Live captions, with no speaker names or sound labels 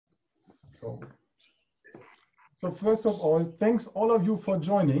So first of all, thanks all of you for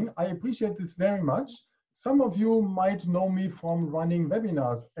joining. I appreciate this very much. Some of you might know me from running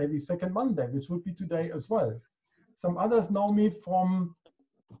webinars every second Monday, which would be today as well. Some others know me from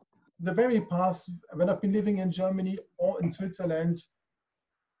the very past when I've been living in Germany or in Switzerland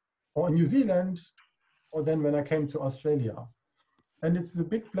or in New Zealand, or then when I came to Australia. And it's a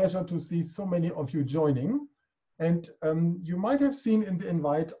big pleasure to see so many of you joining. And you might have seen in the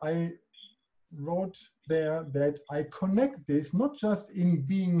invite, I wrote there that I connect this not just in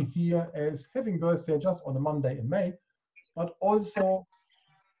being here as having birthday just on a Monday in May, but also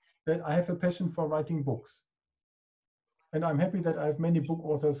that I have a passion for writing books. And I'm happy that I have many book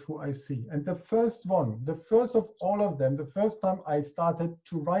authors who I see. And the first one, the first of all of them, the first time I started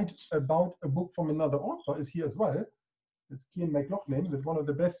to write about a book from another author is here as well. It's Cian McLaughlin with one of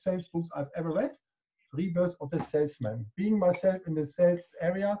the best sales books I've ever read, Rebirth of the Salesman. Being myself in the sales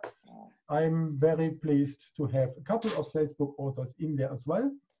area, I'm very pleased to have a couple of sales book authors in there as well.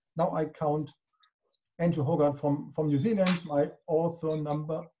 Now I count Andrew Hogarth from New Zealand, my author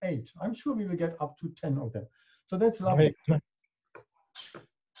number 8. I'm sure we will get up to 10 of them. So that's lovely.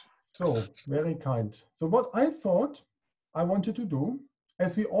 So very kind. So what I thought I wanted to do,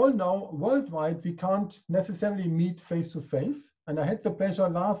 as we all know, worldwide, we can't necessarily meet face to face. And I had the pleasure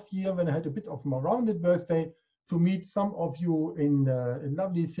last year when I had a bit of a more rounded birthday to meet some of you in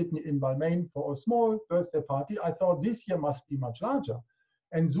lovely Sydney in Balmain for a small birthday party. I thought this year must be much larger.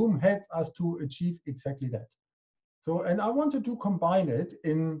 And Zoom helped us to achieve exactly that. So, and I wanted to combine it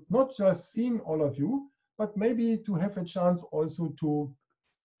in not just seeing all of you, but maybe to have a chance also to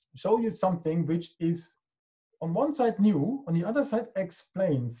show you something which is on one side new, on the other side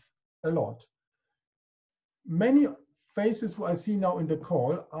explains a lot. Many faces who I see now in the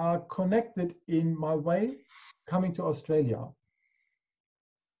call are connected in my way coming to Australia.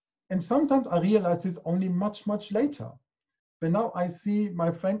 And sometimes I realize this only much, much later. But now I see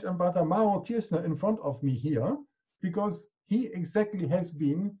my friend and brother Mauro Kirchner in front of me here, because he exactly has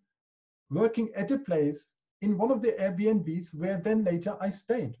been working at a place in one of the Airbnbs where then later I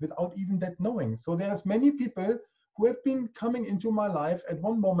stayed without even that knowing. So there's many people who have been coming into my life at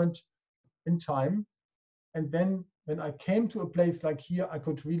one moment in time. And then when I came to a place like here, I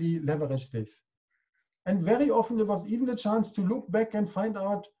could really leverage this. And very often there was even the chance to look back and find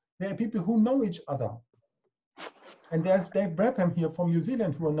out there are people who know each other. And there's Dave Brabham here from New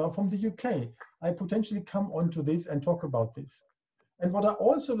Zealand who are now from the UK. I potentially come onto this and talk about this. And what I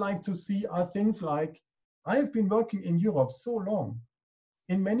also like to see are things like, I have been working in Europe so long,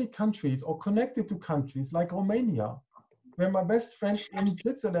 in many countries or connected to countries like Romania, where my best friend in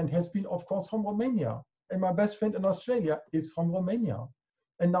Switzerland has been, of course, from Romania. And my best friend in Australia is from Romania.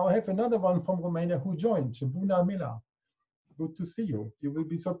 And now I have another one from Romania who joined, Buna Mila. Good to see you. You will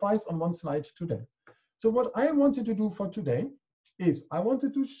be surprised on one slide today. So what I wanted to do for today is I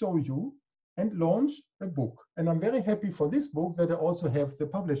wanted to show you and launch a book. And I'm very happy for this book that I also have the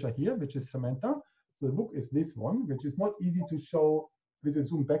publisher here, which is Samantha. So the book is this one, which is not easy to show with a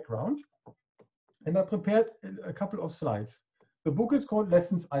Zoom background. And I prepared a couple of slides. The book is called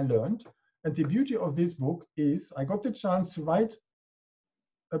Lessons I Learned. And the beauty of this book is I got the chance to write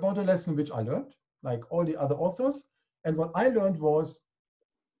about a lesson which I learned, like all the other authors. And what I learned was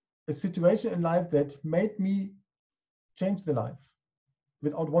a situation in life that made me change the life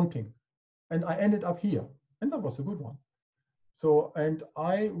without wanting. And I ended up here. And that was a good one. So, and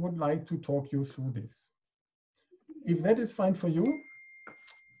I would like to talk you through this. If that is fine for you,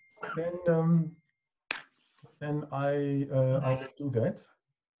 then I will do that.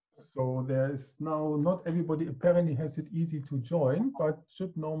 So there is now not everybody apparently has it easy to join, but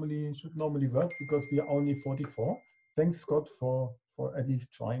should normally work because we are only 44. Thanks, Scott, for at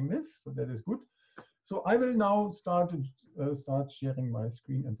least trying this. So that is good. So I will now start sharing my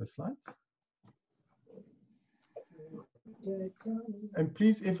screen and the slides. And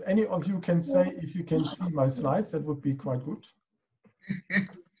please, if any of you can say if you can see my slides, that would be quite good.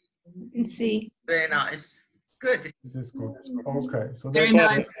 You can see. Very nice. Good. This is good. Okay, so Very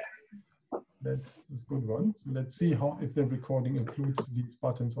nice. That's a good one. So let's see how if the recording includes these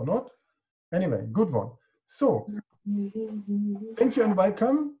buttons or not. Anyway, good one. So thank you and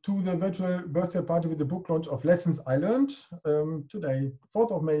welcome to the virtual birthday party with the book launch of Lessons I Learned today,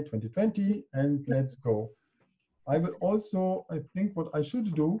 4th of May 2020, and let's go. I will also, I think what I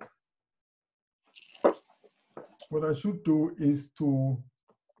should do is to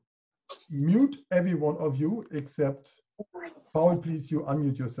mute every one of you except Paul, please you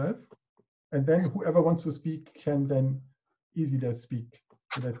unmute yourself. And then whoever wants to speak can then easily speak.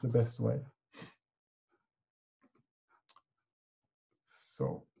 So that's the best way.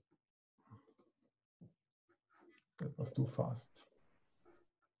 So That was too fast.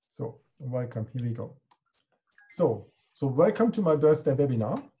 So welcome, here we go. So welcome to my birthday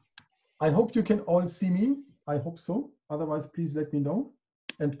webinar. I hope you can all see me. I hope so. Otherwise, please let me know.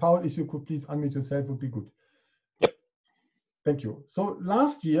 And Paul, if you could please unmute yourself, would be good. Yep. Thank you. So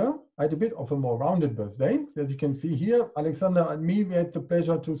last year, I had a bit of a more rounded birthday. As you can see here, Alexander and me, we had the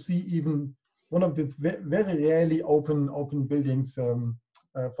pleasure to see even one of these very rarely open buildings from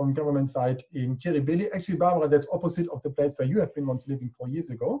government side in Kiribati. Actually, Barbara, that's opposite of the place where you have been once living 4 years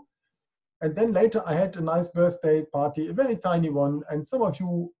ago. And then later I had a nice birthday party, a very tiny one. And some of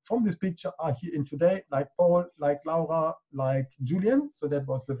you from this picture are here in today, like Paul, like Laura, like Julian. So that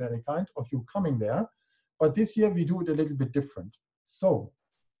was very kind of you coming there. But this year we do it a little bit different. So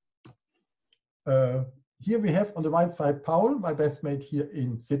here we have on the right side, Paul, my best mate here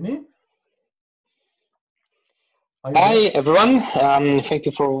in Sydney. Hi, everyone. Thank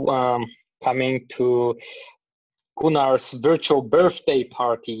you for coming to Gunnar's virtual birthday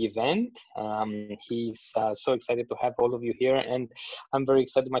party event. He's so excited to have all of you here, and I'm very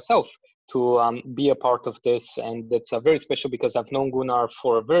excited myself to be a part of this. And it's very special because I've known Gunnar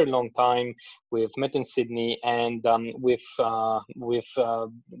for a very long time. We've met in Sydney, and within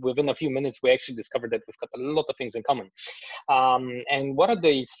a few minutes, we actually discovered that we've got a lot of things in common. And one of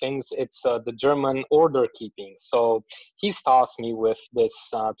these things, it's the German order keeping. So he's tasked me with this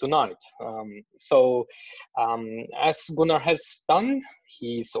tonight. As Gunnar has done,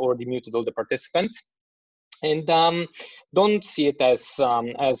 he's already muted all the participants. And don't see it as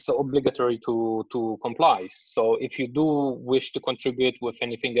obligatory to comply. So if you do wish to contribute with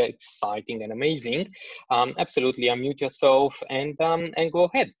anything exciting and amazing, absolutely unmute yourself and go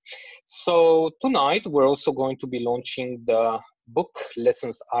ahead. So tonight we're also going to be launching the book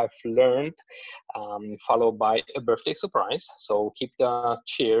Lessons I've Learned, followed by a birthday surprise. So keep the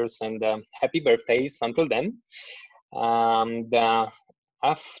cheers and happy birthdays until then.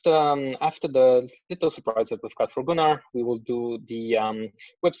 After the little surprise that we've got for Gunnar, we will do the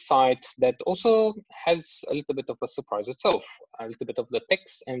website that also has a little bit of a surprise itself, a little bit of the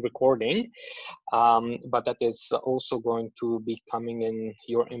text and recording, but that is also going to be coming in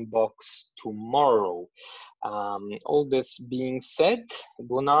your inbox tomorrow. All this being said,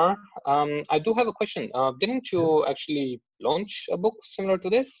 Gunnar, I do have a question. Didn't you actually launch a book similar to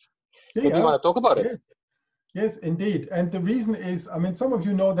this? Yeah, Maybe you want to talk about it? Yes, indeed. And the reason is, I mean, some of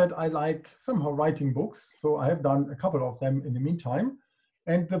you know that I like somehow writing books. So I have done a couple of them in the meantime.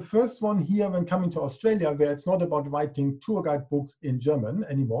 And the first one here, when coming to Australia, where it's not about writing tour guide books in German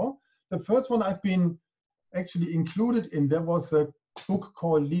anymore. The first one I've been actually included in, there was a book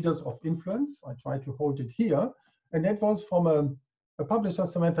called Leaders of Influence. I try to hold it here. And that was from a publisher,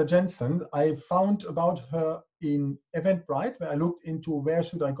 Samantha Jensen. I found about her in Eventbrite, where I looked into where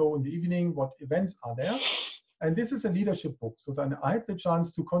should I go in the evening, what events are there. And this is a leadership book. So then I had the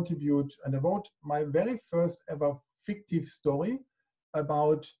chance to contribute, and I wrote my very first ever fictive story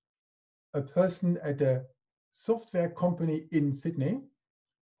about a person at a software company in Sydney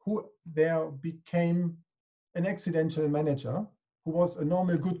who there became an accidental manager, who was a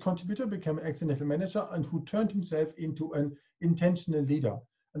normal good contributor, became an accidental manager, and who turned himself into an intentional leader.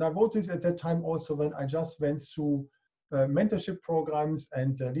 And I wrote this at that time also when I just went through mentorship programs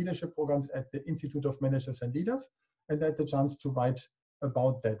and leadership programs at the Institute of Managers and Leaders, and I had the chance to write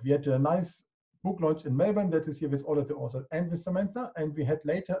about that. We had a nice book launch in Melbourne that is here with all of the authors and with Samantha, and we had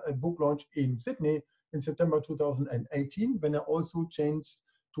later a book launch in Sydney in September 2018 when I also changed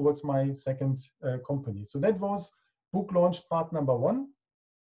towards my second company. So that was book launch part number 1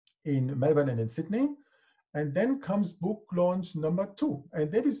 in Melbourne and in Sydney. And then comes book launch number 2. And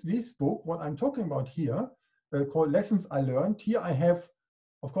that is this book, what I'm talking about here, called Lessons I Learned. Here I have,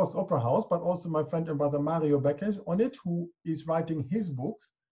 of course, Opera House, but also my friend and brother Mario Beckes on it, who is writing his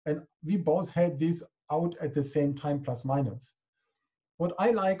books. And we both had this out at the same time, plus minus. What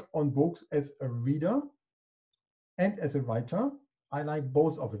I like on books as a reader and as a writer, I like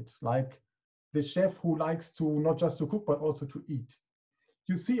both of it. Like the chef who likes to not just to cook, but also to eat.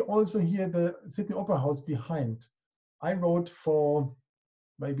 You see also here the Sydney Opera House behind. I wrote for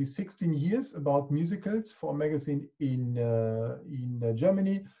maybe 16 years about musicals for a magazine in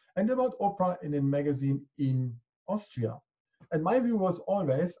Germany, and about opera in a magazine in Austria. And my view was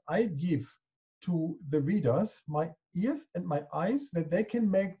always, I give to the readers my ears and my eyes that they can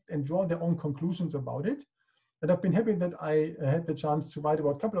make and draw their own conclusions about it. And I've been happy that I had the chance to write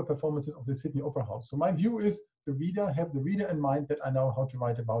about a couple of performances of the Sydney Opera House. So my view is the reader, have the reader in mind, that I know how to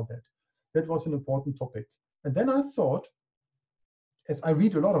write about that. That was an important topic. And then I thought, as I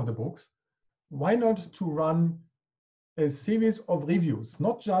read a lot of the books, why not to run a series of reviews,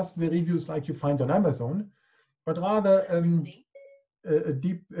 not just the reviews like you find on Amazon, but rather a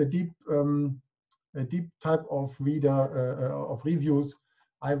deep type of of reviews.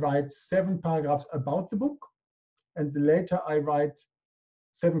 I write 7 paragraphs about the book, and later I write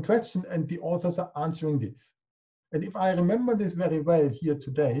 7 questions, and the authors are answering this. And if I remember this very well here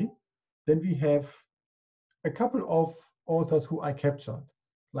today, then we have a couple of authors who I captured,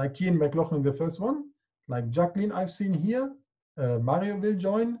 like Ian McLaughlin, the first one, like Jacqueline I've seen here, Mario will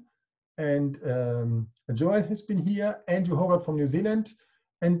join, and Joel has been here, Andrew Hogarth from New Zealand.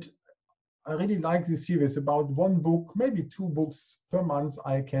 And I really like this series, about 1 book, maybe 2 books per month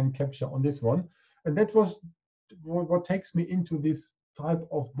I can capture on this one. And that was what takes me into this type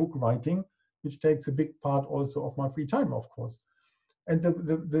of book writing, which takes a big part also of my free time, of course. And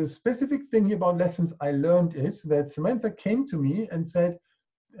the specific thing here about lessons I learned is that Samantha came to me and said,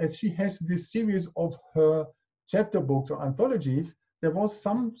 as she has this series of her chapter books or anthologies, there was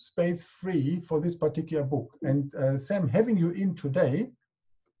some space free for this particular book. And Sam, having you in today,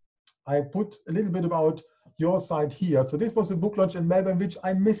 I put a little bit about your side here. So this was a book launch in Melbourne, which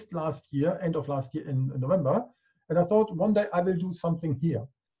I missed last year, end of last year in November. And I thought one day I will do something here.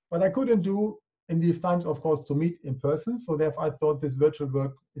 But I couldn't do in these times, of course, to meet in person. So therefore I thought this virtual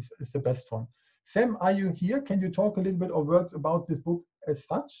work is the best one. Sam, are you here? Can you talk a little bit of words about this book as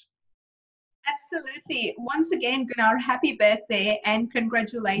such? Absolutely. Once again, Gunnar, happy birthday and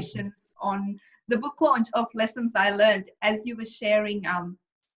congratulations on the book launch of Lessons I Learned. As you were sharing,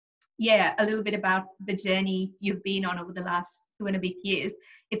 a little bit about the journey you've been on over the last 2.5 years.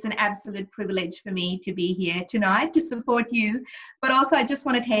 It's an absolute privilege for me to be here tonight to support you. But also, I just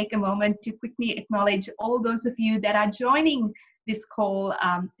want to take a moment to quickly acknowledge all those of you that are joining this call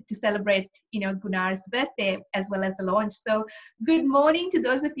to celebrate, Gunnar's birthday as well as the launch. So, good morning to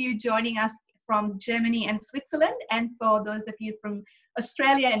those of you joining us from Germany and Switzerland, and for those of you from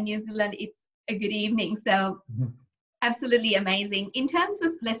Australia and New Zealand, it's a good evening. So. Absolutely amazing. In terms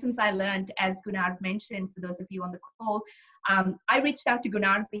of lessons I learned, as Gunnar mentioned, for those of you on the call, I reached out to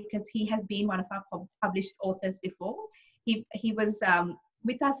Gunnar because he has been one of our published authors before. He was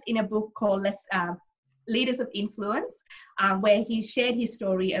with us in a book called Leaders of Influence, where he shared his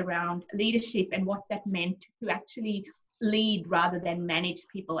story around leadership and what that meant to actually lead rather than manage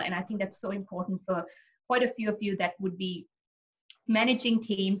people. And I think that's so important for quite a few of you that would be managing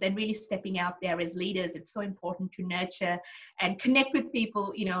teams and really stepping out there as leaders. It's so important to nurture and connect with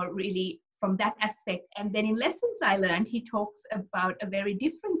people, really from that aspect. And then in Lessons I Learned, he talks about a very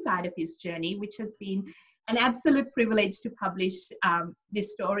different side of his journey, which has been an absolute privilege to publish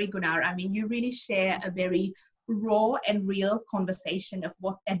this story, Gunnar. I mean, you really share a very raw and real conversation of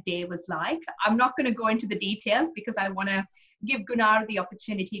what that day was like. I'm not going to go into the details because I want to give Gunnar the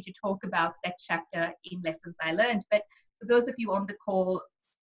opportunity to talk about that chapter in Lessons I Learned. But for those of you on the call,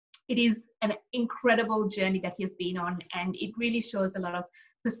 it is an incredible journey that he has been on, and it really shows a lot of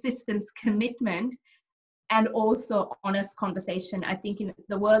persistence, commitment, and also honest conversation. I think in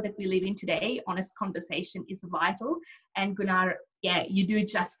the world that we live in today, honest conversation is vital. And Gunnar, you do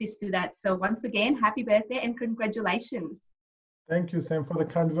justice to that. So once again, happy birthday and congratulations. Thank you, Sam, for the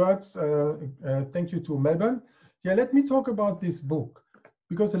kind words. Thank you to Melbourne. Yeah, let me talk about this book,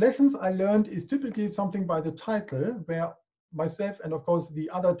 because the Lessons I Learned is typically something by the title, where myself and of course the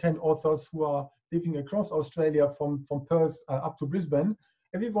other 10 authors who are living across Australia from Perth up to Brisbane,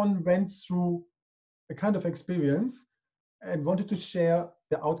 everyone went through a kind of experience and wanted to share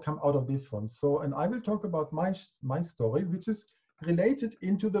the outcome out of this one. So, and I will talk about my story, which is related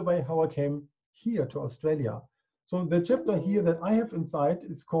into the way how I came here to Australia. So the chapter here that I have inside,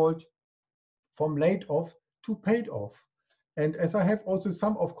 it's called From Laid Off to Paid Off. And as I have also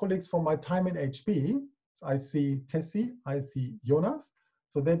some of colleagues from my time in HP, I see Tessie, I see Jonas.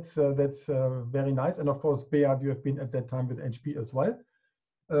 So that's very nice. And of course, Bea, you have been at that time with HP as well.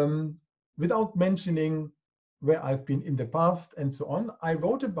 Without mentioning where I've been in the past and so on, I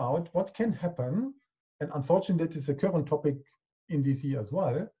wrote about what can happen, and unfortunately that is a current topic in this year as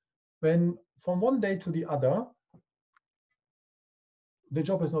well, when from one day to the other, the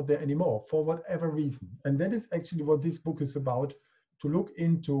job is not there anymore for whatever reason. And that is actually what this book is about, to look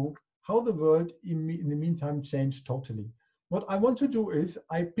into how the world in the meantime changed totally. What I want to do is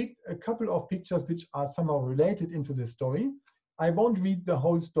I picked a couple of pictures which are somehow related into the story. I won't read the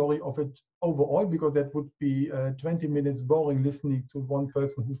whole story of it overall, because that would be 20 minutes boring listening to one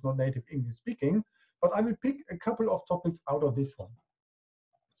person who's not native English speaking, but I will pick a couple of topics out of this one.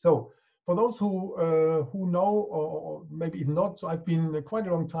 So for those who know, or maybe even not, so I've been quite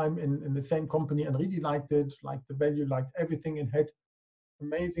a long time in the same company and really liked it, liked the value, liked everything, and had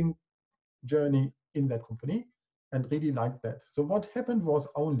amazing journey in that company and really liked that. So what happened was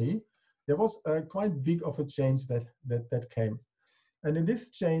only there was quite big of a change that came. And in this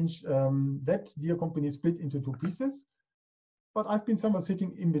change, that dear company split into two pieces. But I've been somewhere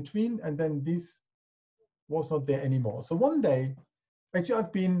sitting in between, and then this was not there anymore. So one day, actually,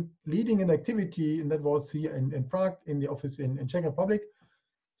 I've been leading an activity, and that was here in Prague, in the office in Czech Republic.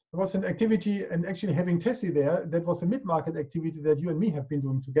 It was an activity, and actually having Tessie there, that was a mid-market activity that you and me have been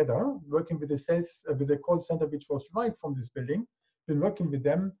doing together, working with the sales, with the call center, which was right from this building. Been working with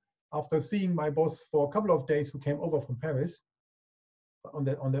them after seeing my boss for a couple of days, who came over from Paris. On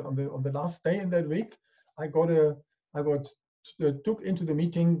the last day in that week, I got took into the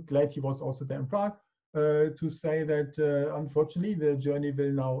meeting. Glad he was also there in Prague. To say that unfortunately the journey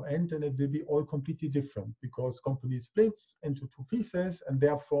will now end, and it will be all completely different because company splits into two pieces, and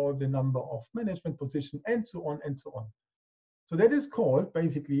therefore the number of management positions and so on and so on. So that is called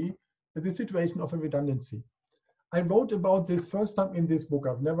basically the situation of a redundancy. I wrote about this first time in this book.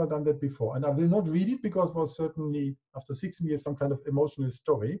 I've never done that before, and I will not read it because it was certainly after 16 years some kind of emotional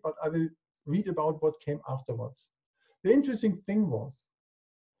story, but I will read about what came afterwards. The interesting thing was,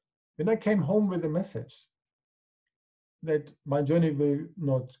 when I came home with a message that my journey will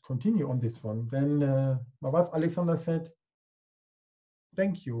not continue on this one, then my wife Alexandra said,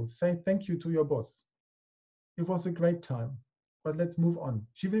 thank you, say thank you to your boss. It was a great time, but let's move on.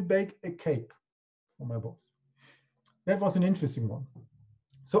 She will bake a cake for my boss. That was an interesting one.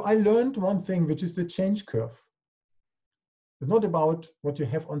 So I learned one thing, which is the change curve. It's not about what you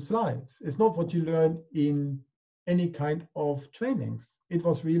have on slides. It's not what you learn in any kind of trainings. It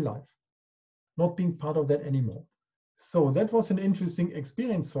was real life. Not being part of that anymore. So that was an interesting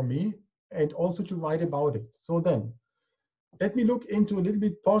experience for me, and also to write about it. So then, let me look into a little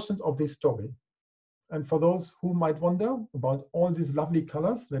bit portions of this story. And for those who might wonder about all these lovely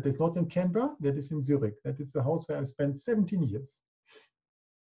colors, that is not in Canberra, that is in Zurich. That is the house where I spent 17 years.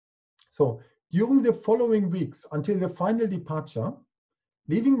 So during the following weeks until the final departure,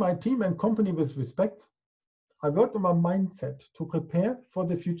 leaving my team and company with respect, I worked on my mindset to prepare for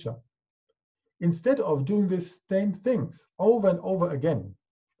the future. Instead of doing the same things over and over again,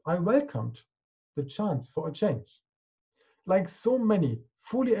 I welcomed the chance for a change. Like so many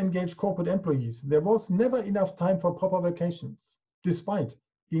fully engaged corporate employees, there was never enough time for proper vacations, despite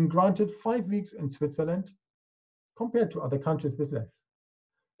being granted 5 weeks in Switzerland compared to other countries with less.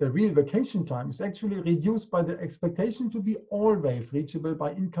 The real vacation time is actually reduced by the expectation to be always reachable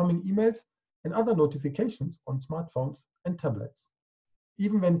by incoming emails and other notifications on smartphones and tablets,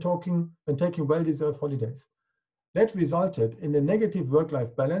 even when taking well-deserved holidays. That resulted in a negative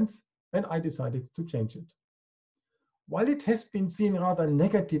work-life balance, and I decided to change it. While it has been seen rather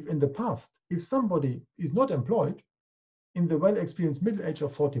negative in the past, if somebody is not employed in the well-experienced middle age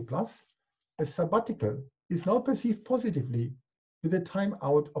of 40 plus, a sabbatical is now perceived positively, with a time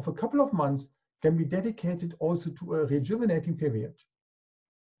out of a couple of months can be dedicated also to a rejuvenating period.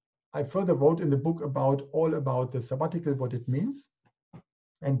 I further wrote in the book all about the sabbatical, what it means.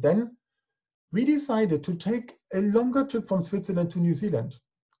 And then we decided to take a longer trip from Switzerland to New Zealand,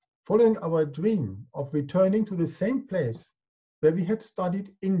 following our dream of returning to the same place where we had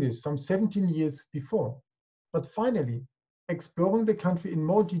studied English some 17 years before, but finally exploring the country in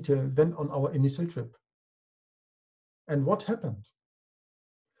more detail than on our initial trip. And what happened?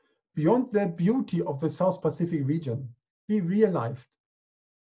 Beyond the beauty of the South Pacific region, we realized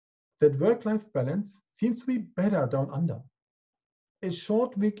that work-life balance seems to be better down under. A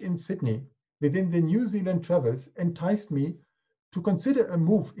short week in Sydney within the New Zealand travels enticed me to consider a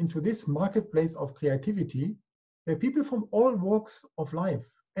move into this marketplace of creativity where people from all walks of life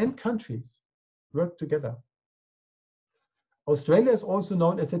and countries work together. Australia is also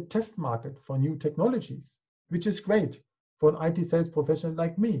known as a test market for new technologies, which is great for an IT sales professional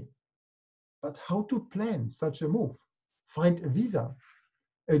like me. But how to plan such a move? Find a visa,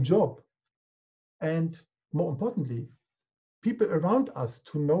 a job, and more importantly, people around us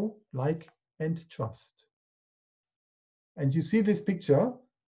to know, like, and trust. And you see this picture,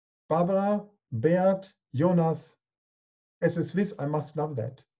 Barbara, Bert, Jonas. As a Swiss, I must love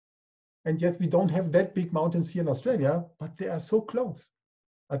that. And yes, we don't have that big mountains here in Australia, but they are so close.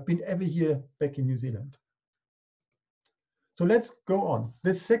 I've been every year back in New Zealand. So let's go on.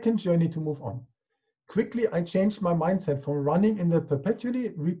 The second journey to move on. Quickly, I changed my mindset from running in the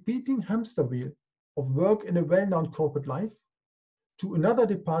perpetually repeating hamster wheel of work in a well-known corporate life to another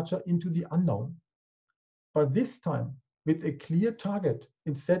departure into the unknown. But this time with a clear target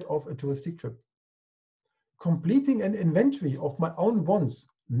instead of a touristic trip. Completing an inventory of my own wants,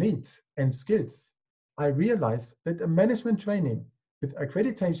 needs, and skills, I realized that a management training with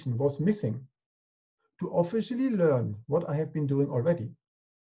accreditation was missing to officially learn what I have been doing already.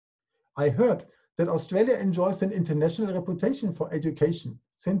 I heard that Australia enjoys an international reputation for education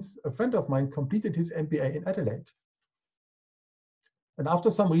since a friend of mine completed his MBA in Adelaide. And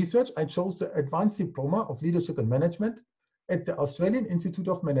after some research, I chose the Advanced Diploma of Leadership and Management at the Australian Institute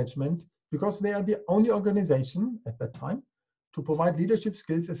of Management because they are the only organization at that time to provide leadership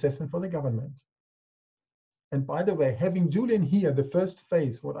skills assessment for the government. And by the way, having Julian here, the first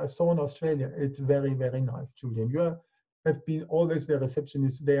phase, what I saw in Australia, it's very, very nice, Julian. You have been always the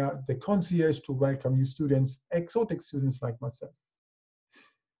receptionist there, the concierge to welcome new students, exotic students like myself.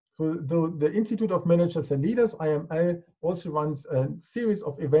 So the Institute of Managers and Leaders, IML, also runs a series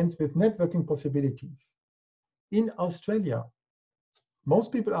of events with networking possibilities. In Australia,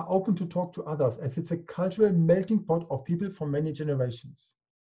 most people are open to talk to others as it's a cultural melting pot of people from many generations.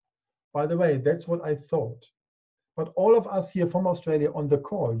 By the way, that's what I thought. But all of us here from Australia on the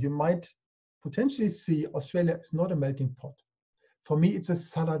call, you might potentially see Australia is not a melting pot. For me, it's a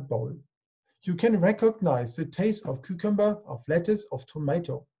salad bowl. You can recognize the taste of cucumber, of lettuce, of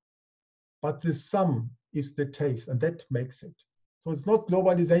tomato, but the sum is the taste, and that makes it. So it's not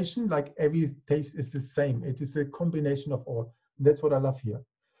globalization, like every taste is the same. It is a combination of all. That's what I love here.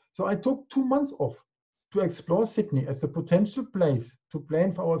 So I took 2 months off to explore Sydney as a potential place to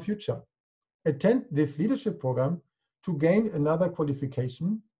plan for our future. Attend this leadership program to gain another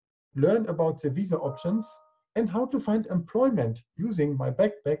qualification, learn about the visa options, and how to find employment using my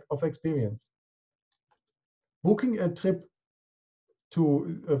backpack of experience. Booking a trip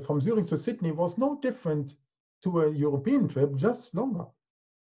from Zurich to Sydney was no different to a European trip, just longer.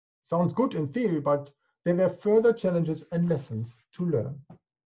 Sounds good in theory, but there were further challenges and lessons to learn.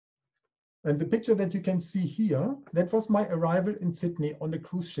 And the picture that you can see here, that was my arrival in Sydney on a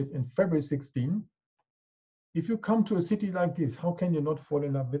cruise ship in February 16. If you come to a city like this, how can you not fall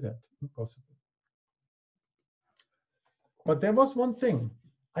in love with it? Impossible. But there was one thing.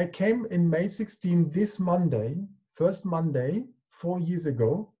 I came in May 16, this Monday, first Monday, 4 years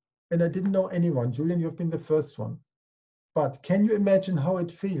ago, and I didn't know anyone. Julian, you've been the first one. But can you imagine how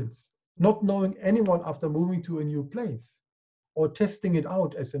it feels, not knowing anyone after moving to a new place, or testing it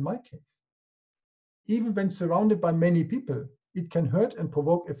out, as in my case? Even when surrounded by many people, it can hurt and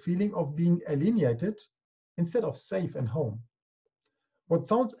provoke a feeling of being alienated instead of safe and home. What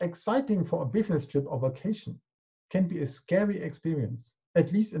sounds exciting for a business trip or vacation can be a scary experience,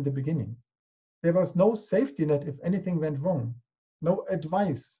 at least in the beginning. There was no safety net if anything went wrong, no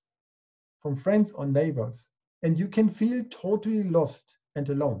advice from friends or neighbors, and you can feel totally lost and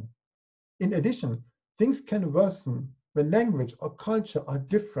alone. In addition, things can worsen when language or culture are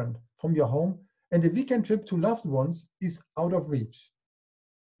different from your home and a weekend trip to loved ones is out of reach.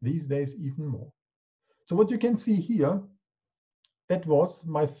 These days, even more. So what you can see here, that was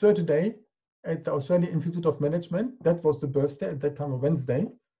my third day at the Australian Institute of Management. That was the birthday, at that time, a Wednesday.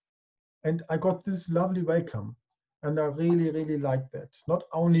 And I got this lovely welcome. And I really, really liked that. Not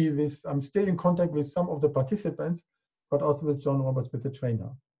only with, I'm still in contact with some of the participants, but also with John Roberts, with the trainer.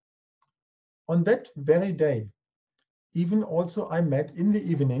 On that very day, even also I met in the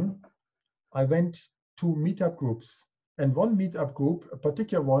evening, I went to meetup groups. And one meetup group, a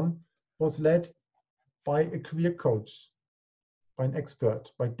particular one, was led by a career coach, by an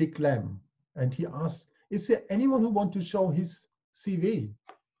expert, by Dick Lamb. And he asked, is there anyone who wants to show his CV?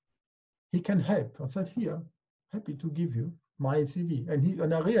 He can help. I said, here, happy to give you my CV.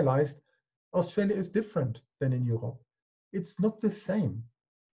 And I realized Australia is different than in Europe. It's not the same.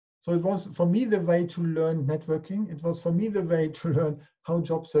 So it was for me the way to learn networking. It was for me the way to learn how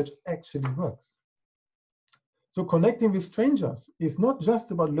job search actually works. So connecting with strangers is not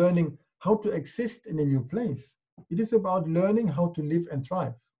just about learning how to exist in a new place. It is about learning how to live and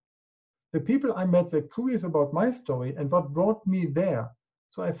thrive. The people I met were curious about my story and what brought me there.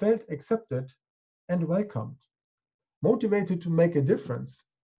 So I felt accepted and welcomed. Motivated to make a difference,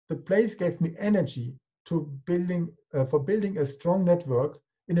 the place gave me energy for building a strong network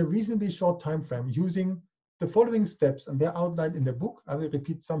in a reasonably short time frame using the following steps, and they're outlined in the book. I will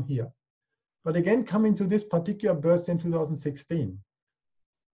repeat some here. But again, coming to this particular burst in 2016,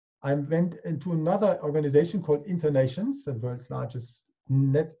 I went into another organization called Internations, the world's largest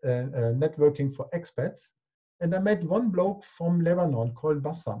networking for expats. And I met one bloke from Lebanon called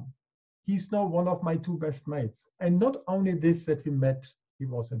Bassam. He's now one of my 2 best mates. And not only this, that we met, he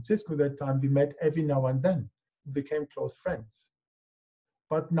was in Cisco that time, we met every now and then, we became close friends.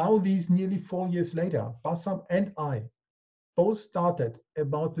 But now these nearly 4 years later, Bassam and I both started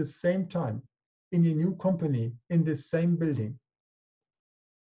about the same time in a new company in the same building.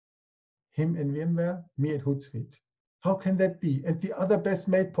 Him in VMware, me at Hootsuite. How can that be? And the other best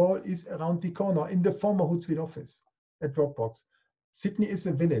mate, Paul, is around the corner in the former Hootsuite office at Dropbox. Sydney is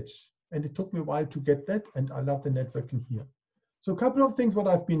a village. And it took me a while to get that, and I love the networking here. So a couple of things what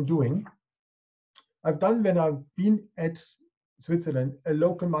I've been doing. I've done when I've been at Switzerland, a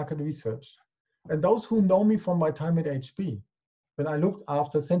local market research. And those who know me from my time at HP, when I looked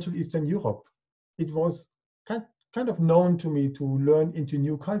after Central Eastern Europe, it was kind of known to me to learn into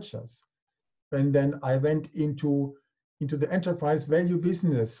new cultures. And then I went into the enterprise value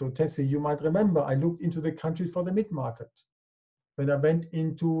business. So Tessie, you might remember, I looked into the countries for the mid-market. When I went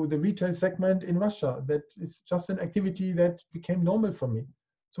into the retail segment in Russia, that is just an activity that became normal for me.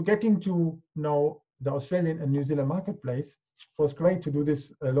 So getting to know the Australian and New Zealand marketplace was great to do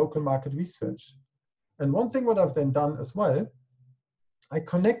this local market research. And one thing what I've then done as well, I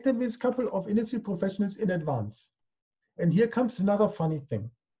connected with a couple of industry professionals in advance. And here comes another funny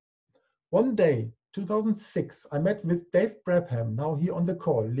thing. One day, 2006, I met with Dave Brabham, now here on the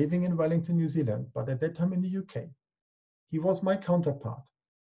call, living in Wellington, New Zealand, but at that time in the UK. He was my counterpart.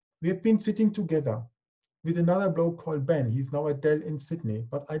 We have been sitting together with another bloke called Ben. He's now at Dell in Sydney,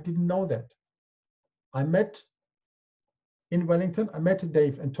 but I didn't know that. I met in Wellington, I met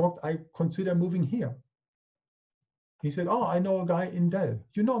Dave and talked, I consider moving here. He said, oh, I know a guy in Dell.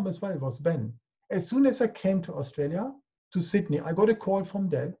 You know him as well, it was Ben. As soon as I came to Australia, to Sydney, I got a call from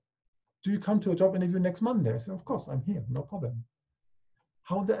Dell. Do you come to a job interview next Monday? I said, of course, I'm here, no problem.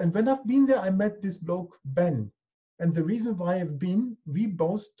 And when I've been there, I met this bloke, Ben. And the reason why I've been, we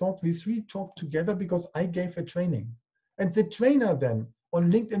three talked together because I gave a training. And the trainer then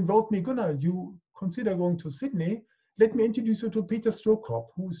on LinkedIn wrote me, Gunnar, you consider going to Sydney. Let me introduce you to Peter Strohkop,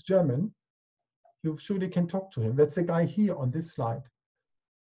 who's German. You surely can talk to him. That's the guy here on this slide.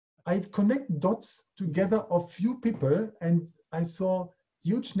 I connect dots together of few people and I saw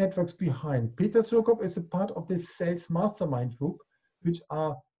huge networks behind. Peter Strohkop is a part of this sales mastermind group, which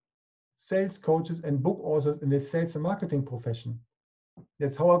are sales coaches and book authors in the sales and marketing profession.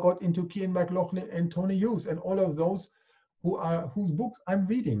 That's how I got into Cian McLaughlin and Tony Hughes and all of those whose books I'm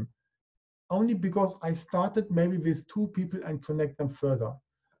reading. Only because I started maybe with two people and connect them further.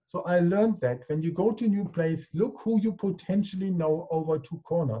 So I learned that when you go to a new place, look who you potentially know over two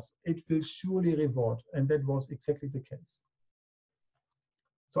corners. It will surely reward. And that was exactly the case.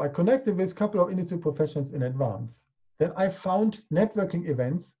 So I connected with a couple of industry professionals in advance. Then I found networking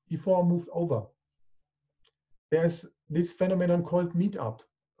events before I moved over. There's this phenomenon called Meetup.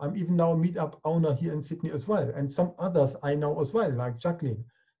 I'm even now a Meetup owner here in Sydney as well. And some others I know as well, like Jacqueline.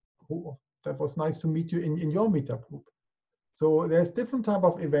 That was nice to meet you in your Meetup group. So there's different type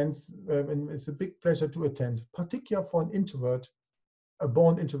of events, and it's a big pleasure to attend, particularly for an introvert, a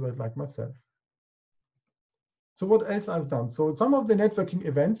born introvert like myself. So what else I've done? So some of the networking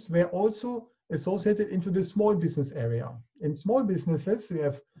events were also associated into the small business area. In small businesses, we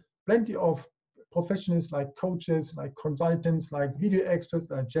have plenty of professionals like coaches, like consultants, like video experts,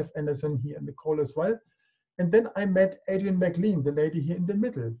 like Jeff Anderson here in the call as well. And then I met Adrienne McLean, the lady here in the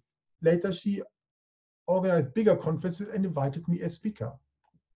middle. Later, she organized bigger conferences and invited me as speaker.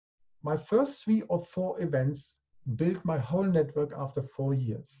 My first 3 or 4 events built my whole network after 4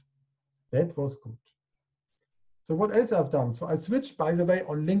 years. That was good. So what else I've done? So I switched, by the way,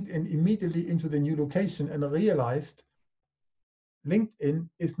 on LinkedIn immediately into the new location and realized LinkedIn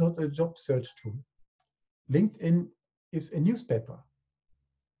is not a job search tool. LinkedIn is a newspaper.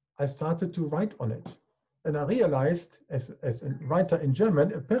 I started to write on it. And I realized, as a writer in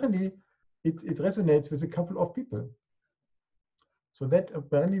German, apparently it resonates with a couple of people. So that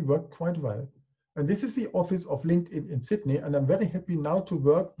apparently worked quite well. And this is the office of LinkedIn in Sydney. And I'm very happy now to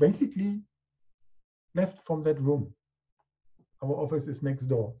work basically left from that room. Our office is next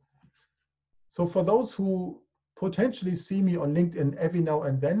door. So for those who potentially see me on LinkedIn every now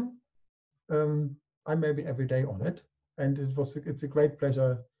and then, I'm maybe every day on it. And it's a great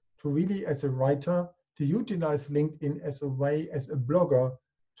pleasure to really, as a writer, to utilize LinkedIn as a way, as a blogger,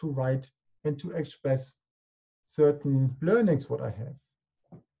 to write and to express certain learnings what I have.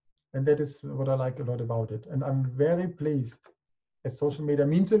 And that is what I like a lot about it. And I'm very pleased, as social media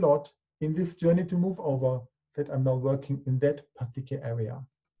means a lot in this journey to move over, that I'm now working in that particular area.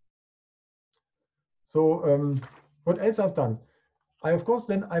 So what else I've done? Of course,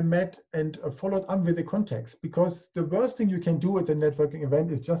 then I met and followed up with the context, because the worst thing you can do at a networking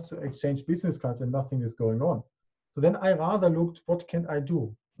event is just to exchange business cards and nothing is going on. So then I rather looked, what can I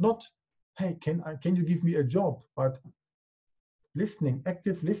do? Not, hey, can you give me a job? But listening,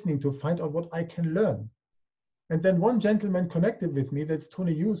 active listening to find out what I can learn. And then one gentleman connected with me, that's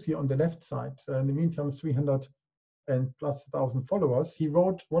Tony Hughes here on the left side. In the meantime, 300 and plus 1,000 followers. He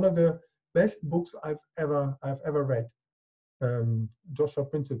wrote one of the best books I've ever read, Joshua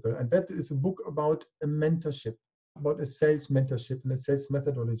Principle. And that is a book about a mentorship, about a sales mentorship and a sales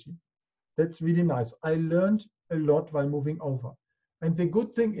methodology. That's really nice. I learned a lot while moving over. And the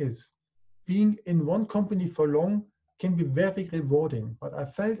good thing is, being in one company for long can be very rewarding, but I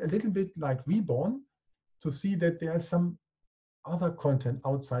felt a little bit like reborn to see that there's some other content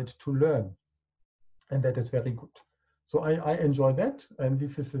outside to learn. And that is very good. So I enjoy that. And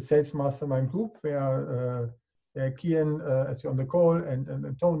this is the Sales Mastermind group where Kian, as you're on the call,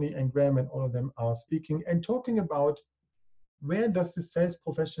 and Tony and Graham and all of them are speaking and talking about where does the sales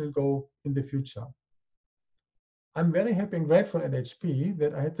professional go in the future. I'm very happy and grateful at HP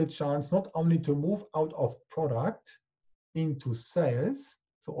that I had the chance not only to move out of product into sales,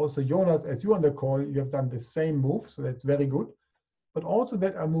 so also Jonas, as you on the call, you have done the same move, so that's very good, but also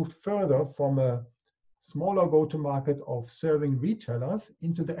that I moved further from a smaller go-to-market of serving retailers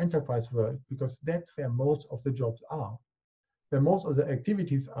into the enterprise world, because that's where most of the jobs are, where most of the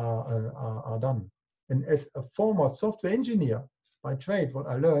activities are done. And as a former software engineer by trade, what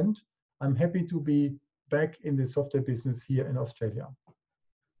I learned, I'm happy to be back in the software business here in Australia.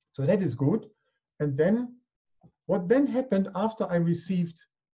 So that is good. And then what then happened after I received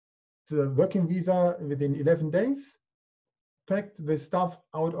the working visa within 11 days, packed the stuff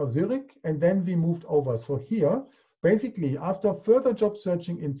out of Zurich, and then we moved over. So here, basically, after further job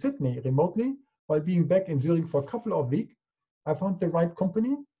searching in Sydney remotely, while being back in Zurich for a couple of weeks, I found the right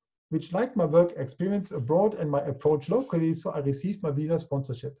company, which liked my work experience abroad and my approach locally, so I received my visa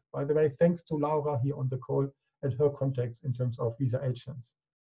sponsorship. By the way, thanks to Laura here on the call and her contacts in terms of visa agents.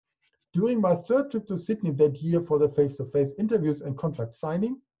 During my third trip to Sydney that year for the face-to-face interviews and contract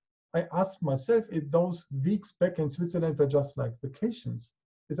signing, I asked myself if those weeks back in Switzerland were just like vacations,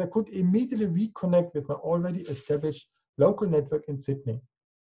 as I could immediately reconnect with my already established local network in Sydney.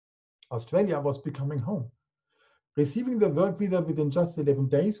 Australia was becoming home. Receiving the work visa within just 11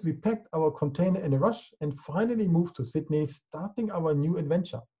 days, we packed our container in a rush and finally moved to Sydney, starting our new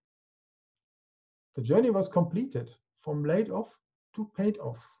adventure. The journey was completed, from laid off to paid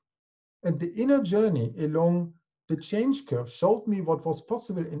off. And the inner journey along the change curve showed me what was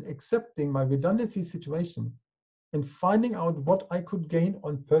possible in accepting my redundancy situation and finding out what I could gain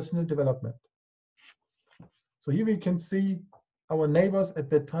on personal development. So here we can see our neighbors at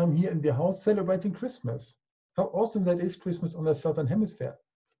that time here in the house celebrating Christmas. How awesome that is, Christmas on the Southern Hemisphere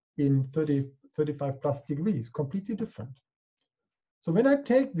in 35 plus degrees, completely different. So when I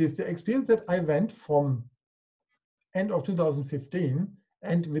take this, the experience that I went from end of 2015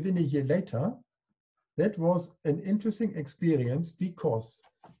 and within a year later, that was an interesting experience because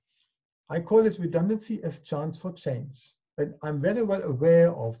I call it redundancy as chance for change. And I'm very well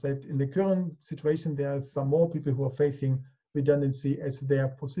aware of that in the current situation, there are some more people who are facing redundancy as their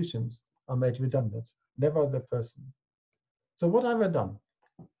positions are made redundant, never the person. So what have I done?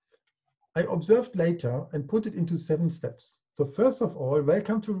 I observed later and put it into 7 steps. So first of all,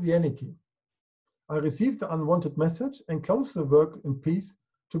 welcome to reality. I received the unwanted message and closed the work in peace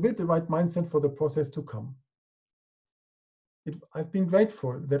to build the right mindset for the process to come. I've been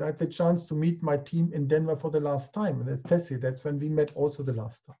grateful that I had the chance to meet my team in Denver for the last time. And as Tessie, that's when we met also the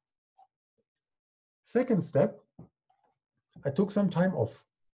last time. Second step, I took some time off.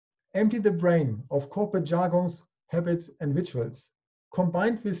 Empty the brain of corporate jargons, habits, and rituals,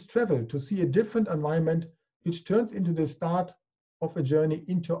 combined with travel to see a different environment, which turns into the start of a journey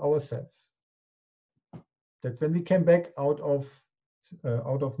into ourselves. That's when we came back out of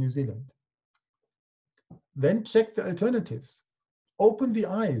New Zealand. Then check the alternatives. Open the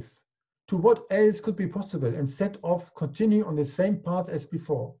eyes to what else could be possible and set off continuing on the same path as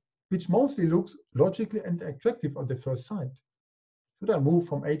before, which mostly looks logically and attractive on the first sight. Should I move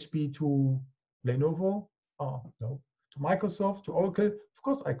from HP to Lenovo? Oh, no. To Microsoft, to Oracle? Of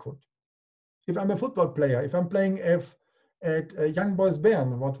course I could. If I'm a football player, if I'm playing at Young Boys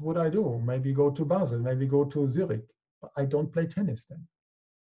Bern, what would I do? Maybe go to Basel, maybe go to Zurich. But I don't play tennis then.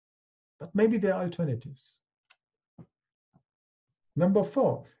 But maybe there are alternatives. Number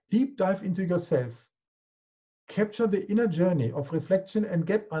 4, deep dive into yourself. Capture the inner journey of reflection and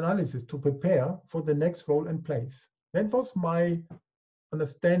gap analysis to prepare for the next role and place. That was my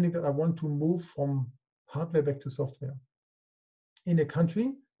understanding that I want to move from hardware back to software in a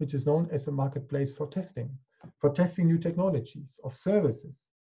country which is known as a marketplace for testing new technologies, of services.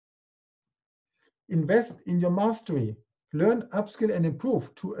 Invest in your mastery. Learn, upskill, and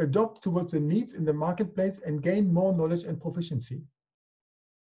improve to adopt towards the needs in the marketplace and gain more knowledge and proficiency.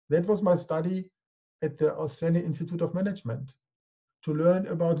 That was my study at the Australian Institute of Management, to learn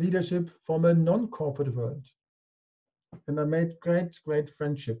about leadership from a non-corporate world. And I made great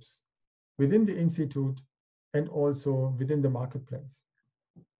friendships within the Institute and also within the marketplace.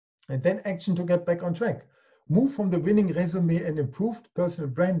 And then action to get back on track. Move from the winning resume and improved personal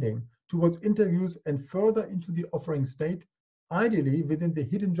branding towards interviews and further into the offering state, ideally within the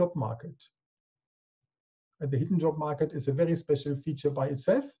hidden job market. And the hidden job market is a very special feature by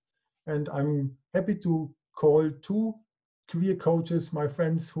itself. And I'm happy to call two career coaches, my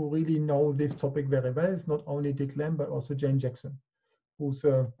friends who really know this topic very well. It's not only Dick Lamb, but also Jane Jackson, who's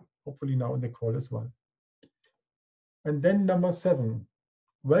hopefully now in the call as well. And then number 7,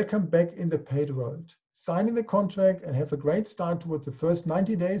 welcome back in the paid world. Signing the contract and have a great start towards the first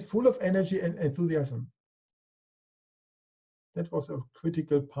 90 days full of energy and enthusiasm. That was a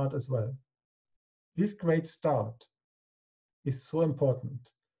critical part as well. This great start is so important.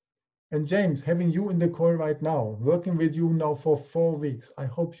 And James, having you in the call right now, working with you now for 4 weeks, I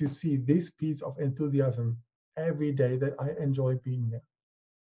hope you see this piece of enthusiasm every day that I enjoy being there.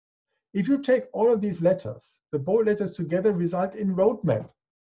 If you take all of these letters, the bold letters together result in roadmap,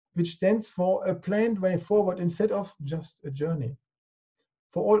 which stands for a planned way forward instead of just a journey.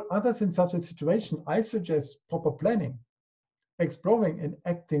 For all others in such a situation, I suggest proper planning, exploring and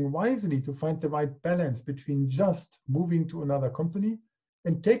acting wisely to find the right balance between just moving to another company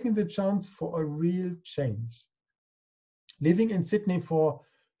and taking the chance for a real change. Living in Sydney for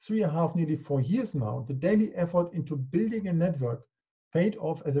 3.5, nearly 4 years now, the daily effort into building a network paid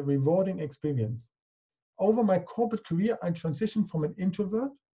off as a rewarding experience. Over my corporate career, I transitioned from an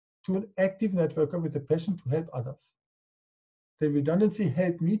introvert to an active networker with a passion to help others. The redundancy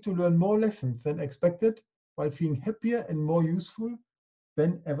helped me to learn more lessons than expected while feeling happier and more useful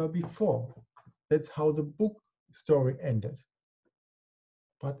than ever before. That's how the book story ended.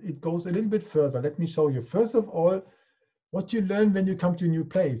 But it goes a little bit further. Let me show you. First of all, what you learn when you come to a new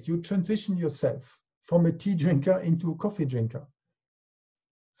place. You transition yourself from a tea drinker into a coffee drinker.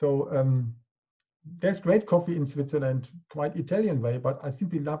 So there's great coffee in Switzerland, quite Italian way, but I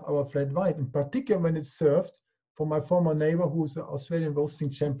simply love our flat white, in particular when it's served for my former neighbor who's an Australian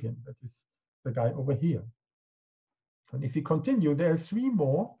roasting champion. That is the guy over here. And if we continue, there are 3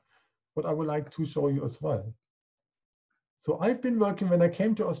 more what I would like to show you as well. So I've been working when I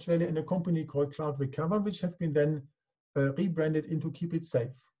came to Australia in a company called Cloud Recover, which have been then rebranded into Keep It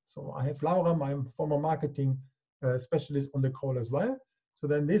Safe. So I have Laura, my former marketing specialist, on the call as well. So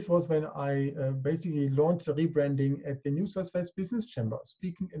then this was when I basically launched the rebranding at the New South Wales Business Chamber,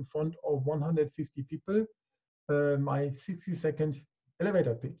 speaking in front of 150 people, my 60-second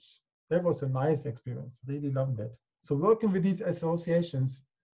elevator pitch. That was a nice experience, really loved that. So working with these associations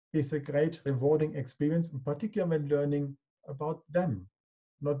is a great rewarding experience, in particular when learning about them,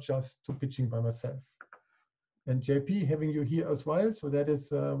 not just to pitching by myself. And JP, having you here as well, so that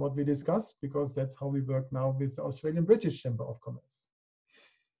is what we discussed, because that's how we work now with the Australian British Chamber of Commerce.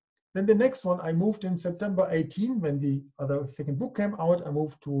 Then the next one, I moved in September 18, when the other second book came out, I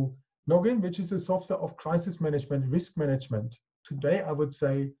moved to Noggin, which is a software of crisis management, risk management. Today, I would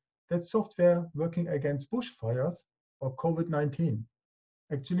say that software working against bushfires or COVID-19,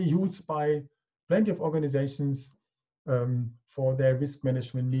 actually used by plenty of organizations for their risk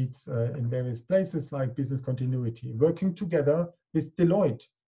management needs in various places like business continuity, working together with Deloitte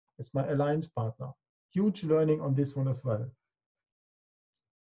as my alliance partner. Huge learning on this one as well.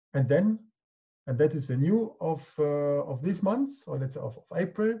 And then, and that is the new of this month, or let's say of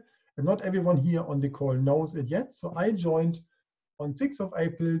April, and not everyone here on the call knows it yet. So I joined on 6th of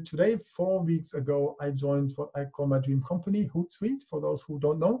April, today, 4 weeks ago, I joined what I call my dream company, Hootsuite, for those who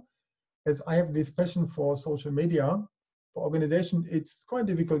don't know. As I have this passion for social media, for organization, it's quite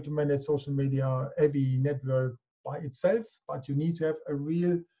difficult to manage social media, every network by itself, but you need to have a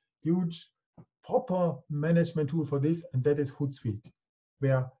real huge, proper management tool for this, and that is Hootsuite,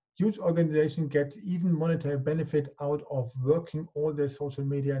 where huge organizations get even monetary benefit out of working all their social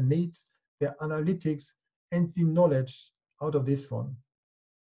media needs, their analytics, and the knowledge out of this one.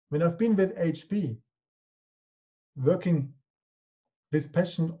 When I've been with HP, working with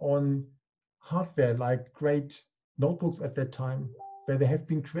passion on hardware like great notebooks at that time, where they have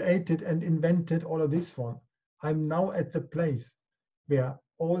been created and invented all of this one, I'm now at the place where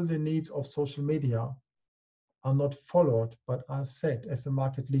all the needs of social media are not followed, but are set as a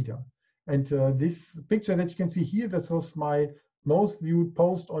market leader. And this picture that you can see here, that was my most viewed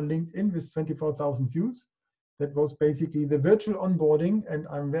post on LinkedIn with 24,000 views. That was basically the virtual onboarding, and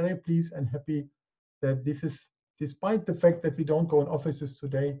I'm very pleased and happy that this is, despite the fact that we don't go in offices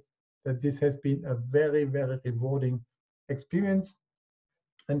today, that this has been a very, very rewarding experience.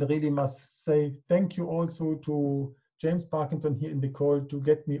 And I really must say thank you also to James Parkinson here in the call to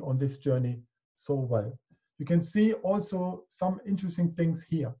get me on this journey so well. You can see also some interesting things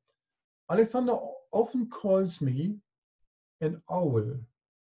here. Alexander often calls me an owl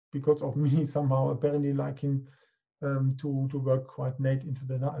because of me somehow apparently liking to work quite late into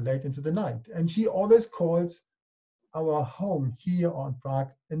the night. And she always calls our home here on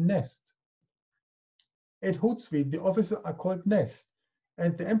Prague a nest. At Hootsuite, the officers are called nest,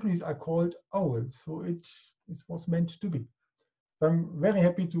 and the employees are called owls. So it was meant to be. I'm very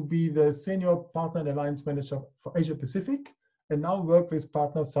happy to be the Senior Partner and Alliance Manager for Asia Pacific, and now work with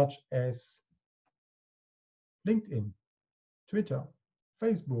partners such as LinkedIn, Twitter,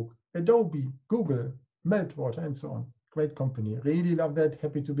 Facebook, Adobe, Google, Meltwater, and so on. Great company. Really love that.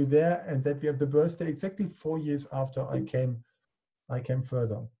 Happy to be there, and that we have the birthday exactly 4 years after I came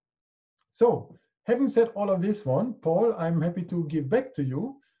further. So, having said all of this one, Paul, I'm happy to give back to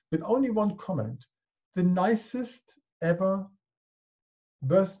you with only one comment. The nicest ever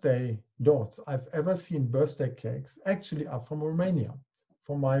birthday dots I've ever seen, birthday cakes, actually are from Romania,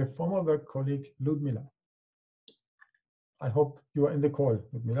 from my former work colleague, Ludmila. I hope you are in the call,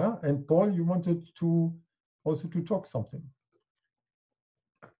 Ludmila. And Paul, you wanted to also to talk something.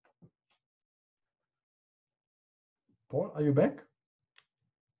 Paul, are you back?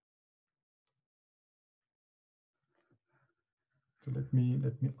 So let me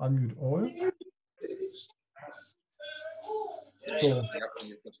unmute all. So,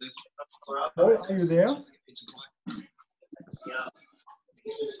 Paul, are you there?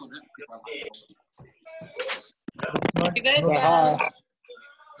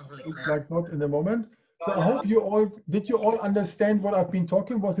 Looks like not in the moment. So I hope did you all understand what I've been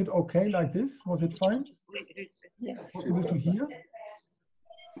talking? Was it okay like this? Was it fine? Yes. Possible to hear?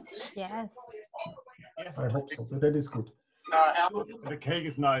 Yes. I hope so. So that is good. The cake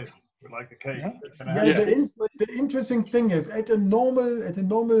is nice. I like the cake. Yeah, the interesting thing is at a normal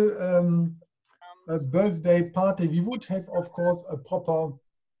birthday party, we would have, of course, a proper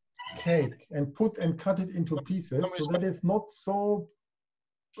cake and cut it into pieces. So that is not so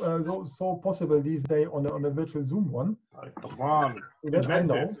possible these days on a virtual Zoom one. Come on. So that I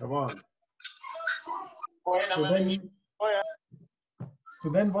know. Come on. So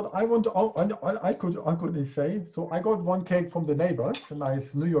then what I want to, I could say, so I got one cake from the neighbors, a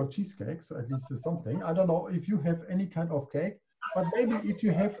nice New York cheesecake, so at least it's something. I don't know if you have any kind of cake, but maybe if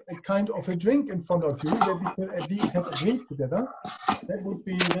you have a kind of a drink in front of you, that we could at least have a drink together, that would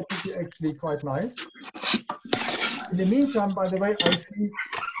be actually quite nice. In the meantime, by the way, I see,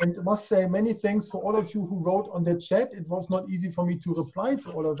 and must say many thanks for all of you who wrote on the chat. It was not easy for me to reply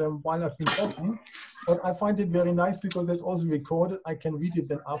to all of them while I've been talking, but I find it very nice because it's also recorded. I can read it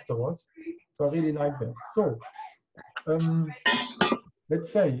then afterwards. So I really like that. So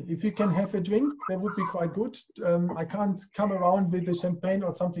let's say if you can have a drink, that would be quite good. I can't come around with the champagne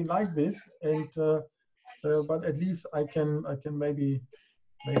or something like this, and but at least I can maybe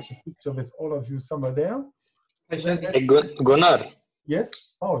make a picture with all of you somewhere there. Hey, Gunnar.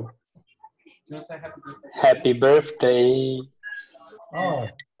 Yes, Paul. Happy birthday. Ah,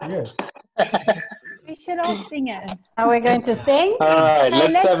 yes. We should all sing it. Are we going to sing? All right,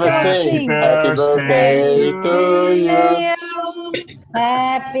 let's have a sing. Happy birthday to you.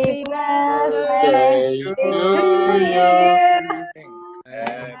 Happy birthday to you.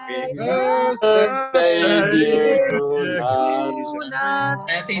 Happy birthday, dear Gunnar.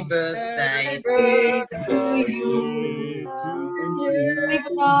 Happy birthday to you.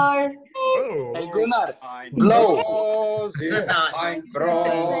 Hey, Gunnar, blow. Ein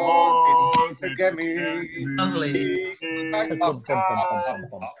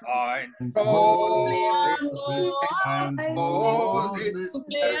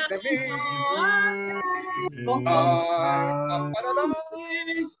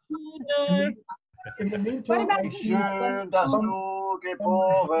In the meantime, I see some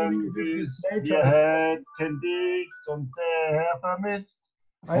geboren bist. Wir hätten dich sonst sehr vermisst.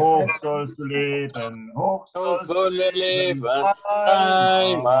 Hoch sollst du leben, hoch sollst du leben,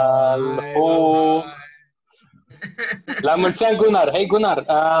 einmal hoch. La mulți ani, Gunnar. Hey, Gunnar,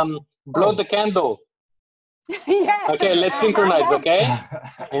 blow the candle. Yeah. Okay, let's synchronize, okay?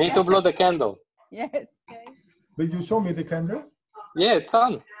 I need to blow the candle. Yes. Will you show me the candle? Yeah, it's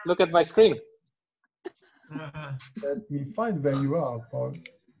on. Look at my screen. Let me find where you are, Paul.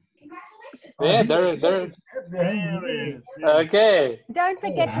 Yeah, there. Okay. Don't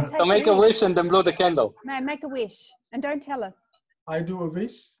forget to take So make a wish and then blow the candle. No, make a wish and don't tell us. I do a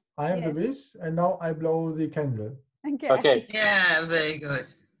wish. I have the wish, and now I blow the candle. Okay. Yeah, very good.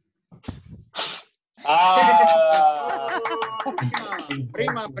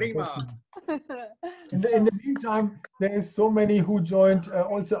 Prima. In the meantime, there is so many who joined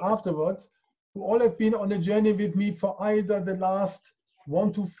also afterwards, who all have been on a journey with me for either the last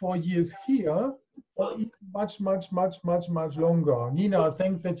 1 to 4 years here, or even much longer. Nina,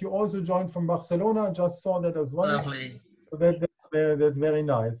 thanks that you also joined from Barcelona. Just saw that as well. Lovely. So that's very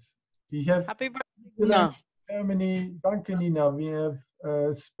nice. We have Happy birthday. Germany, danke Nina. We have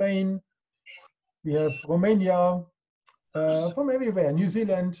Spain, we have Romania, from everywhere, New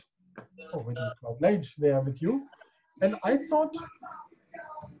Zealand. Already quite late there with you. And I thought,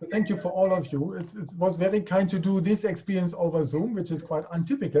 thank you for all of you. It was very kind to do this experience over Zoom, which is quite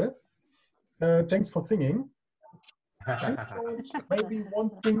untypical. Thanks for singing. I thought maybe one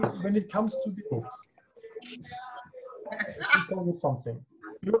thing when it comes to the books. Let me tell you something.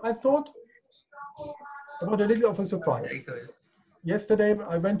 I thought about a little of a surprise. Very good. Yesterday,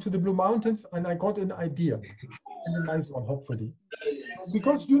 I went to the Blue Mountains and I got an idea, and a nice one, hopefully.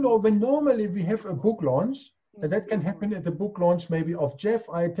 Because, you know, when normally we have a book launch, and that can happen at the book launch maybe of Jeff.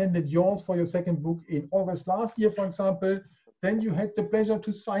 I attended yours for your second book in August last year, for example. Then you had the pleasure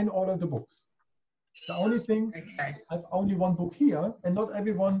to sign all of the books. The only thing, I have only one book here, and not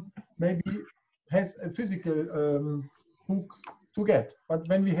everyone maybe has a physical book to get. But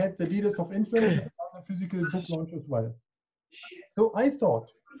when we had the Leaders of Influence, we had a physical book launch as well. So I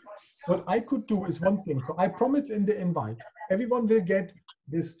thought what I could do is one thing. So I promised in the invite, everyone will get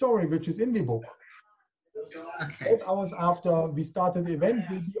the story which is in the book. 8 hours after we started the event,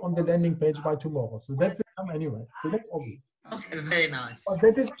 will be on the landing page by tomorrow. So that will come anyway. So that's obvious. Okay, very nice. But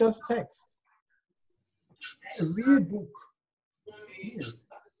that is just text. A real book feels,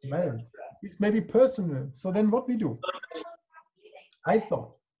 smells, it's maybe personal. So then what we do? I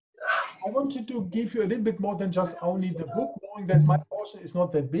thought, I wanted to give you a little bit more than just only the book, knowing that my portion is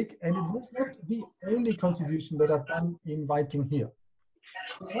not that big, and it was not the only contribution that I've done in writing here.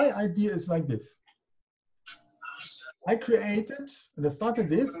 So my idea is like this. I created, and I started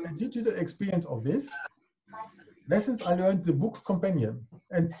this, a digital experience of this. Lessons I Learned, the book companion.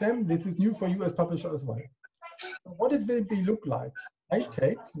 And Sam, this is new for you as publisher as well. So what it will be look like, I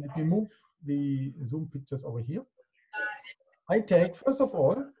take, let me move the Zoom pictures over here. I take, first of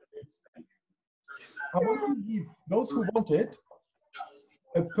all, I want to give those who want it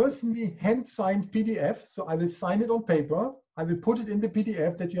a personally hand-signed PDF. So I will sign it on paper. I will put it in the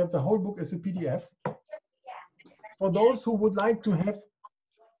PDF that you have the whole book as a PDF. For those who would like to have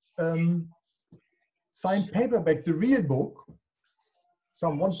signed paperback, the real book,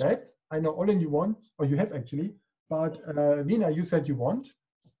 some want that. I know, Olin, you want, or you have actually, but Nina, you said you want.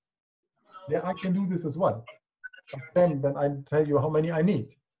 Yeah, I can do this as well. But then I tell you how many I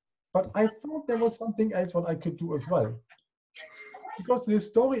need. But I thought there was something else what I could do as well. Because the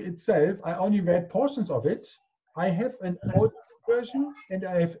story itself, I only read portions of it. I have an audio version and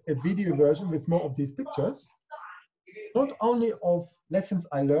I have a video version with more of these pictures. Not only of lessons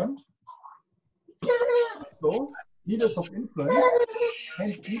I learned, so Leaders of Influence,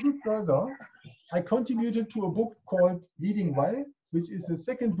 and even further, I contributed to a book called Leading Well, which is the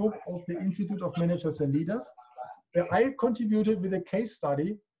second book of the Institute of Managers and Leaders, where I contributed with a case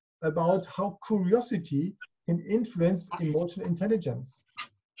study about how curiosity can influence emotional intelligence.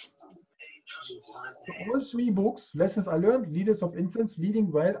 So all three books, Lessons I Learned, Leaders of Influence,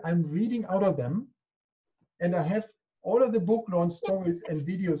 Leading Well, I'm reading out of them, and I have all of the book launch stories and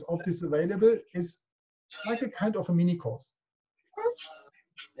videos of this available. Is like a kind of a mini course.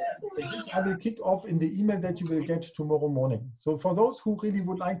 This I will kick off in the email that you will get tomorrow morning. So for those who really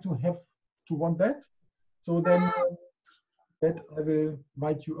would like to want that, so then that I will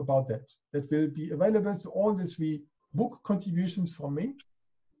write you about that. That will be available. So all the three book contributions from me,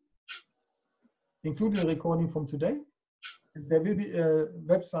 including the recording from today. And there will be a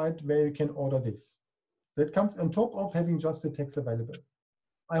website where you can order this. That comes on top of having just the text available.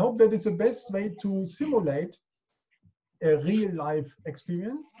 I hope that is the best way to simulate a real life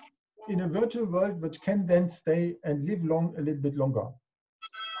experience in a virtual world, which can then stay and live long a little bit longer.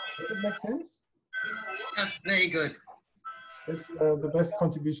 Does that make sense? Yeah, very good. That's the best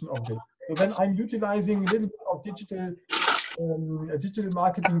contribution of this. So then I'm utilizing a little bit of digital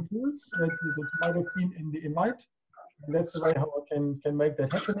marketing tools that you might have seen in the invite. And that's the way how I can make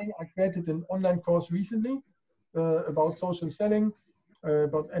that happening. I created an online course recently about social selling.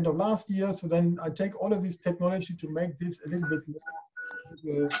 About end of last year. So then I take all of this technology to make this a little bit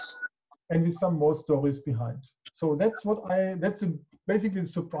more and with some more stories behind. So that's what that's basically the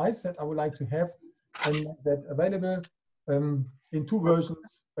surprise that I would like to have and make that available in two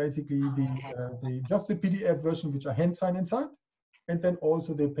versions, basically the just the PDF version, which I hand sign inside, and then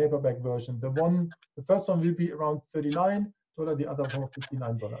also the paperback version. The first one will be around $39, the other for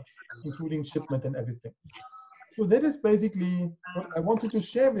 $59, including shipment and everything. So that is basically what I wanted to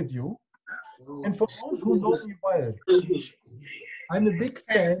share with you. And for those who know me well, I'm a big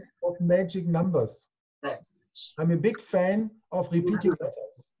fan of magic numbers. I'm a big fan of repeating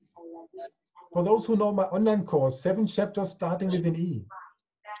letters. For those who know my online course, 7 chapters starting with an E.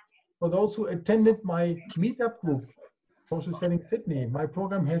 For those who attended my meetup group, Social Selling Sydney, my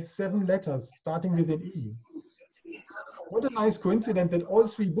program has 7 letters starting with an E. What a nice coincidence that all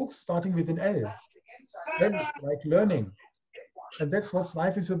 3 books starting with an L. L like learning. And that's what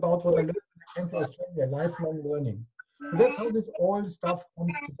life is about, what I learned when I came to Australia, lifelong learning. So that's how this all stuff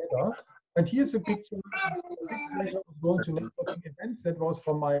comes together. And here's a picture, a big pleasure of going to networking events. That was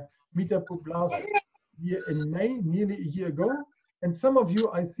from my meetup group last year in May, nearly a year ago. And some of you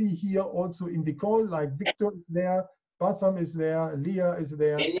I see here also in the call, like Victor is there, Basam is there, Leah is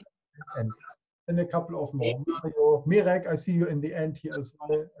there, and a couple of more. Mario, Mirek, I see you in the end here as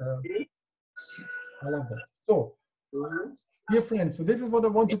well. I love that. So, dear friends, so this is what I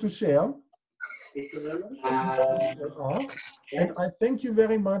wanted to share. And I thank you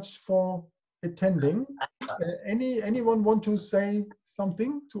very much for attending. Anyone want to say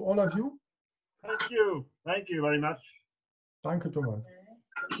something to all of you? Thank you very much. Danke, Thomas.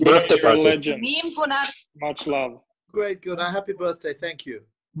 Birthday party. Legend. Much love. Great, good. Happy birthday. Thank you.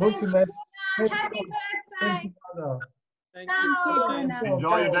 Mulțumesc. Thank you, Father. Thank you.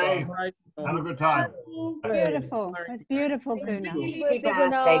 Enjoy your day. Have a good time. Beautiful. It's beautiful, Gunnar.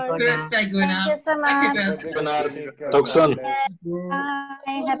 Birthday, Gunnar. Thank you so much. Happy birthday. Talk soon.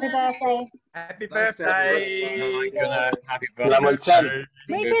 Bye. Happy birthday. Happy birthday. Happy birthday.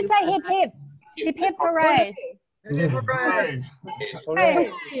 We should say hip hip. Hip hip hooray. Hooray.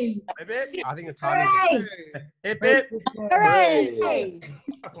 Hooray. I think the time is hip hip. Hooray.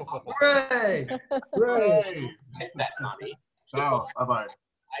 Hooray. Hooray. Ciao. Bye-bye.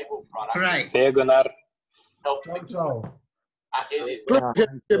 Right. See you, Gunnar. Ciao, ciao. It's not to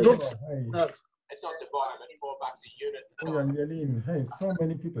buy them, $4 a unit. Oh, yeah, Yelin. Hey, so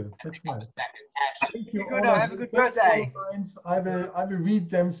many people. That's nice. Thank you all. Have a good birthday. I will read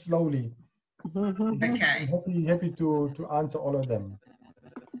them slowly. Okay. Happy to answer all of them.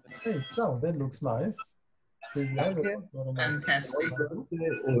 Hey, ciao. That looks nice. Fantastic.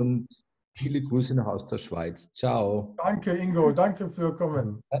 Und viele Grüße nach aus der Schweiz. Ciao. Danke, Ingo. Danke für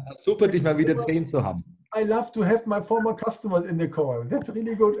kommen. Super, dich mal wieder gesehen zu haben. I love to have my former customers in the call. That's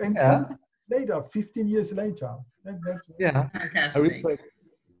really good. And later, 15 years later. That's Yeah. Fantastic.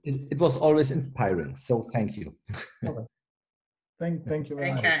 It was always inspiring. So thank you. Okay. Thank you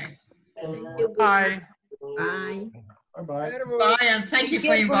very much. Okay. Bye. Bye. Bye-bye. Bye, and thank you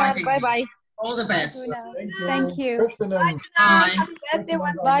for inviting me. Bye. All the best. Thank you. Köszönöm. Bye.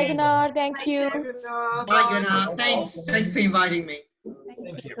 Bye, Gunnar. Thank you. Bye, Gunnar. Thanks for inviting me.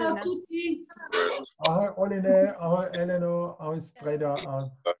 Thank you, Ciao a Gunnar. tutti. Ahoy, Oline. Ahoy, Eleanor. Ahoy, Streda.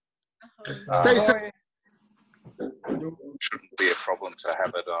 Stay safe. Shouldn't be a problem to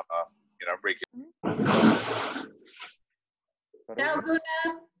have it on a regular. Ciao, Gunnar.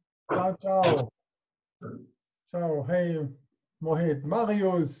 Ciao, ciao. Ciao. Hey, Mohit.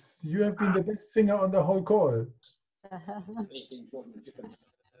 Marius, you have been the best singer on the whole call.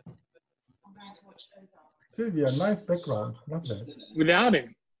 Sylvia, nice background. Love that. Without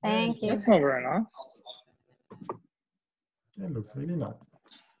him. Thank you. That's not very nice. It looks really nice.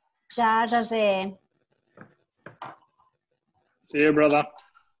 Wiedersehen. See you, brother.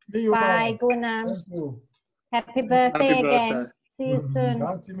 See you, Bye, Gunnar. Thank you. Happy birthday Happy again. birthday. See you soon.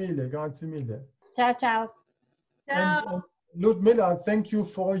 Grazie mille, grazie mille. Ciao, ciao. And Ludmilla, thank you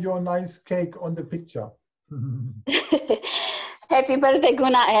for your nice cake on the picture. Happy birthday,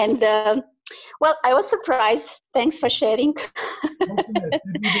 Gunnar. And well, I was surprised. Thanks for sharing. You do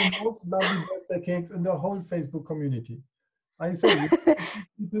the most lovely birthday cakes in the whole Facebook community. I say,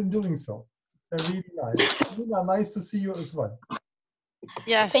 you've been doing so. They're really nice. Ludmilla, nice to see you as well.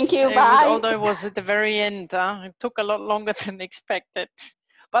 Yes, Thank you. Bye. although it was at the very end, it took a lot longer than expected.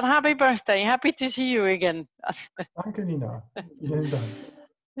 But happy birthday. Happy to see you again. Danke, Nina. Vielen Dank.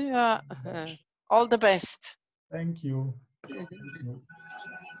 Yeah, all the best. Thank you. Thank you.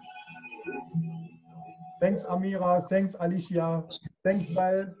 Thanks, Amira. Thanks, Alicia. Thanks,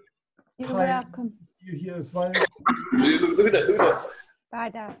 Val. You're Hi. welcome. You here as well. Bye,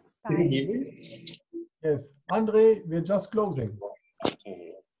 Dad. Bye. Yes. Andre, we're just closing.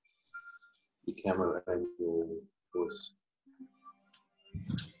 The camera and your voice.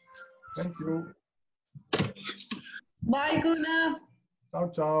 Thank you. Bye, Gunnar. Ciao,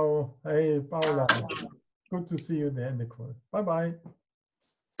 ciao. Hey, Paula. Good to see you there in the call. Bye-bye.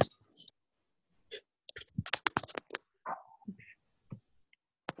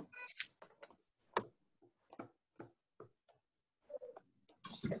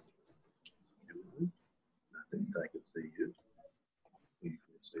 I think I can see you. You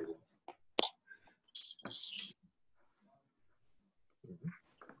can see it.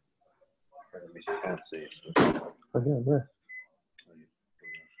 can't see it. So. Oh, yeah, where?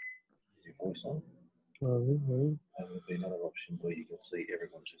 Is your voice on? Oh, really? There'll be another option where you can see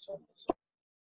everyone's just on the side.